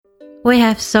We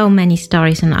have so many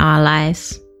stories in our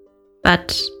lives,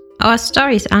 but our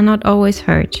stories are not always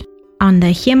heard. On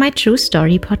the Hear My True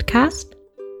Story podcast,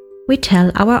 we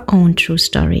tell our own true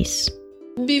stories.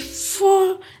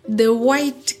 Before the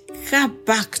white car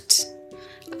parked,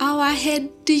 our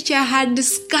head teacher had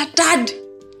scattered.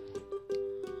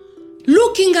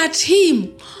 Looking at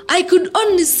him, I could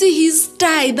only see his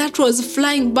tie that was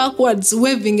flying backwards,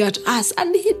 waving at us,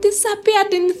 and he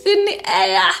disappeared in thin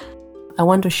air. I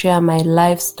want to share my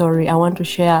life story. I want to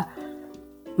share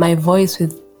my voice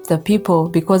with the people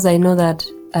because I know that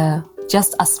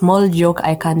just a small joke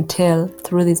I can tell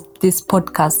through this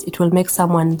podcast, it will make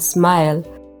someone smile.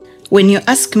 When you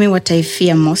ask me what I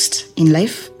fear most in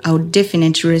life, I would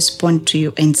definitely respond to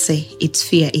you and say it's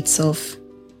fear itself.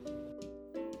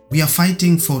 We are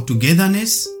fighting for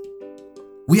togetherness.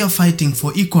 We are fighting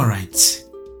for equal rights.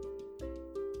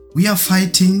 We are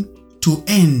fighting to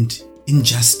end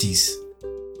injustice.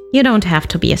 You don't have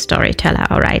to be a storyteller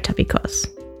or writer because,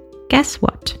 guess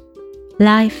what?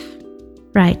 Life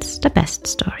writes the best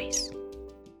stories.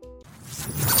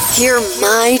 Hear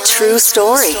my true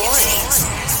story.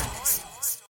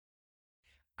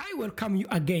 I welcome you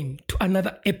again to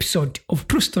another episode of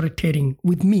True Storytelling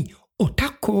with me,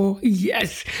 Otako.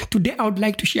 Yes, today I would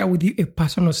like to share with you a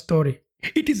personal story.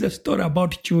 It is a story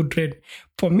about children.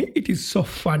 For me, it is so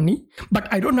funny, but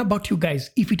I don't know about you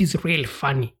guys if it is real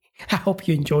funny. I hope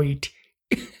you enjoy it.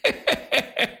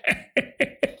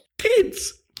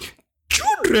 Kids,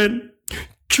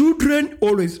 children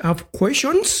always have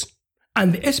questions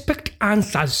and they expect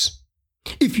answers.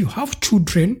 If you have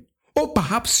children, or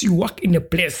perhaps you work in a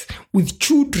place with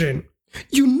children,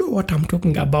 you know what I'm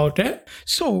talking about, eh?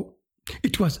 So,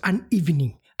 it was an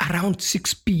evening around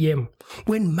 6 p.m.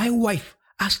 when my wife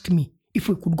asked me if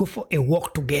we could go for a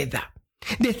walk together.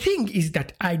 The thing is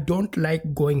that I don't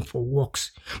like going for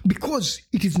walks because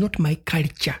it is not my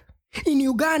culture. In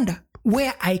Uganda,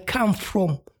 where I come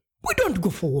from, we don't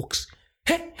go for walks.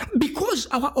 Because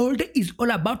our old day is all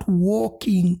about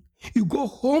walking. You go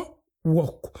home,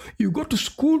 walk. You go to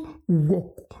school,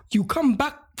 walk. You come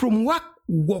back from work,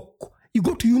 walk. You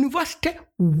go to university,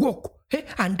 walk.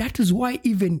 And that is why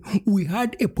even we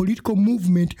had a political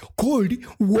movement called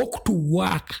Walk to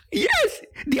Work. Yes,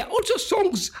 there are also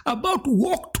songs about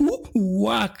walk to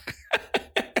work.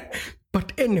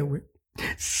 But anyway,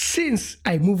 since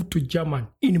I moved to Germany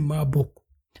in Marburg,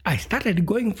 I started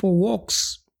going for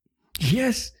walks.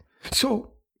 Yes,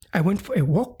 so I went for a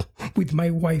walk with my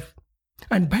wife.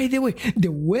 And by the way,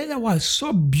 the weather was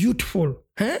so beautiful.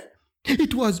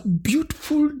 It was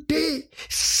beautiful day,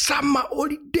 summer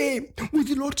holiday,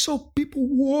 with lots of people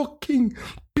walking,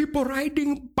 people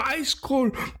riding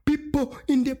bicycle, people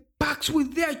in the parks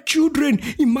with their children.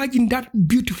 Imagine that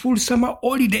beautiful summer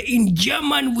holiday in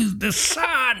Germany with the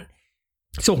sun.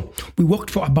 So we walked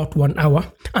for about 1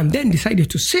 hour and then decided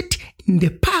to sit in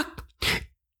the park.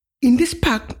 In this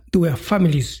park, there were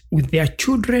families with their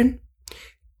children,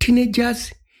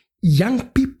 teenagers, young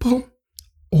people,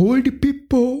 old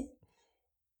people,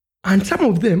 and some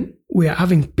of them were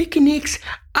having picnics,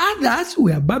 others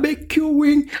were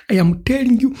barbecuing. I am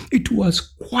telling you, it was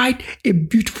quite a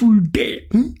beautiful day.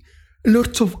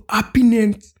 Lots of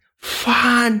happiness,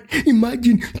 fun.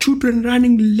 Imagine children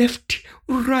running left,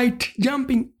 right,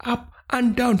 jumping up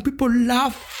and down, people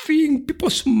laughing, people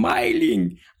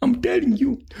smiling. I'm telling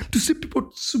you, to see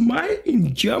people smile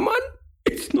in German,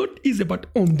 it's not easy, but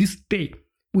on this day,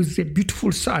 with the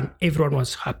beautiful sun, everyone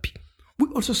was happy. We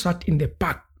also sat in the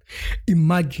park.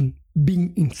 Imagine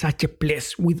being in such a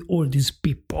place with all these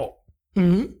people.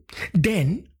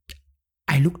 Then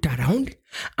I looked around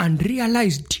and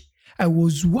realized I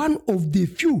was one of the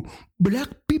few black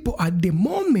people at the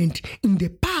moment in the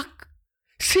park,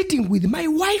 sitting with my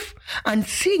wife and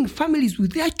seeing families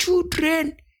with their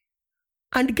children.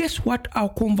 And guess what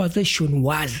our conversation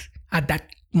was at that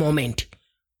moment?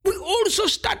 We also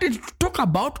started to talk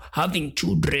about having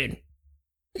children.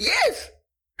 Yes,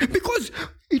 because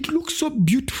it looks so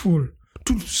beautiful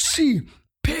to see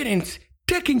parents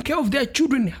taking care of their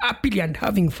children happily and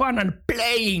having fun and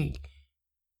playing.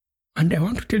 And I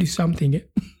want to tell you something.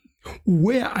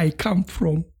 Where I come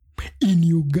from, in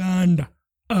Uganda,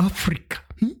 Africa,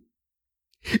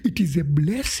 it is a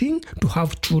blessing to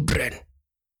have children.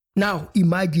 Now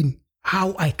imagine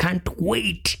how I can't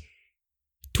wait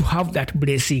to have that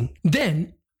blessing.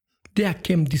 Then there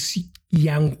came this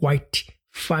young white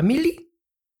family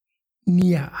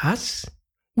near us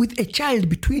with a child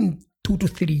between 2 to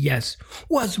 3 years.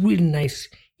 It was really nice.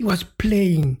 He was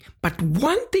playing. But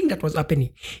one thing that was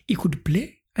happening, he could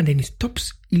play and then he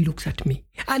stops, he looks at me.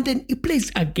 And then he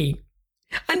plays again.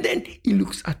 And then he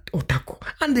looks at Otako.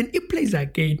 And then he plays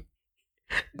again.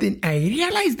 Then I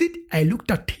realized it. I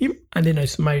looked at him and then I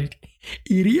smiled.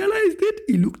 He realized it.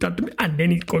 He looked at me and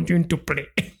then he continued to play.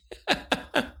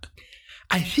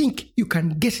 I think you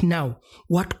can guess now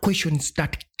what questions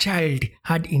that child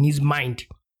had in his mind.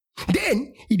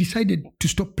 Then he decided to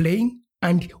stop playing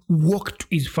and walk to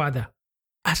his father.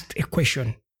 Asked a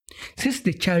question. Since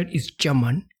the child is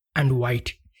German and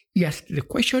white, he asked the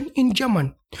question in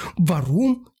German.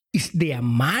 Warum ist der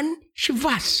Mann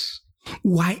schwarz?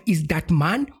 Why is that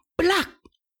man black?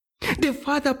 The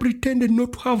father pretended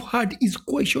not to have heard his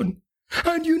question.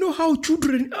 And you know how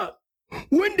children are.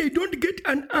 When they don't get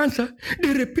an answer,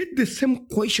 they repeat the same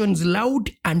questions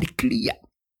loud and clear.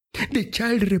 The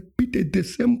child repeated the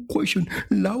same question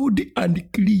loud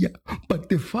and clear, but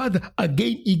the father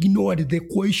again ignored the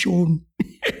question.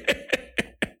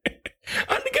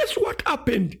 And guess what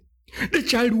happened? The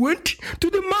child went to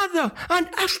the mother and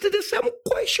asked the same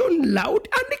question loud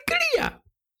and clear,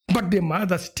 but the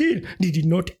mother still did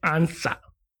not answer.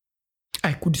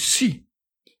 I could see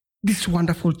this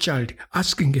wonderful child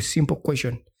asking a simple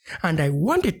question, and I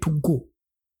wanted to go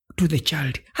to the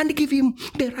child and give him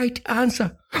the right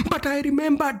answer. But I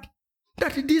remembered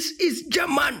that this is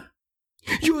German.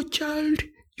 Your child,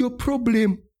 your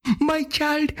problem. My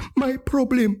child, my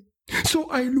problem. So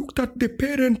I looked at the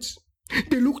parents.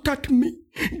 They looked at me.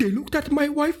 They looked at my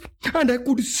wife. And I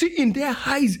could see in their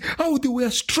eyes how they were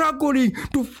struggling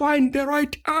to find the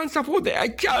right answer for their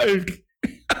child.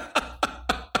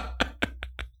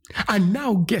 And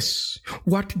now guess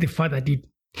what the father did.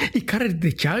 He carried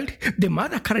the child, the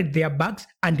mother carried their bags,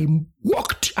 and he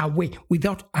walked away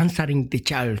without answering the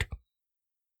child.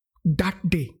 That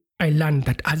day, I learned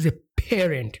that as a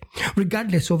parent,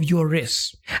 regardless of your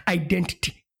race,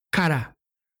 identity, color,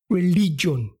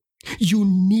 religion, you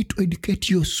need to educate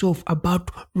yourself about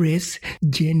race,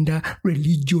 gender,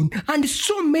 religion, and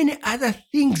so many other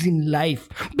things in life.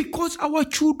 Because our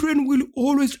children will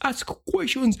always ask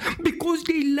questions, because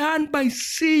they learn by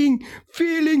seeing,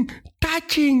 feeling,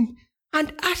 touching,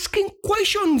 and asking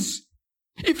questions.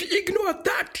 If you ignore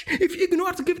that, if you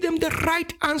ignore to give them the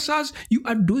right answers, you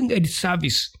are doing a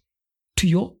disservice to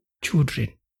your children.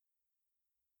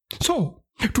 So,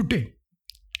 today,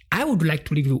 I would like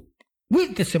to leave you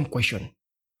with the same question.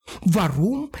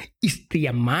 Warum ist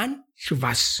der Mann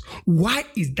schwarz? Why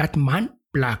is that man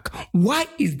black? Why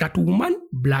is that woman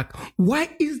black? Why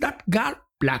is that girl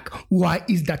black? Why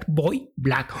is that boy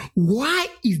black? Why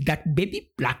is that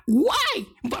baby black? Why?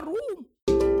 Warum?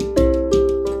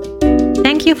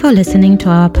 Thank you for listening to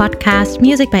our podcast,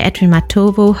 Music by Edwin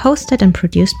Matovo, hosted and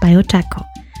produced by Otako.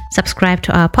 Subscribe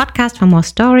to our podcast for more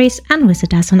stories and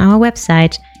visit us on our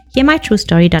website,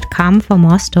 hearmytruestory.com, for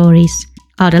more stories.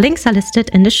 All the links are listed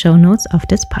in the show notes of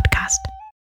this podcast.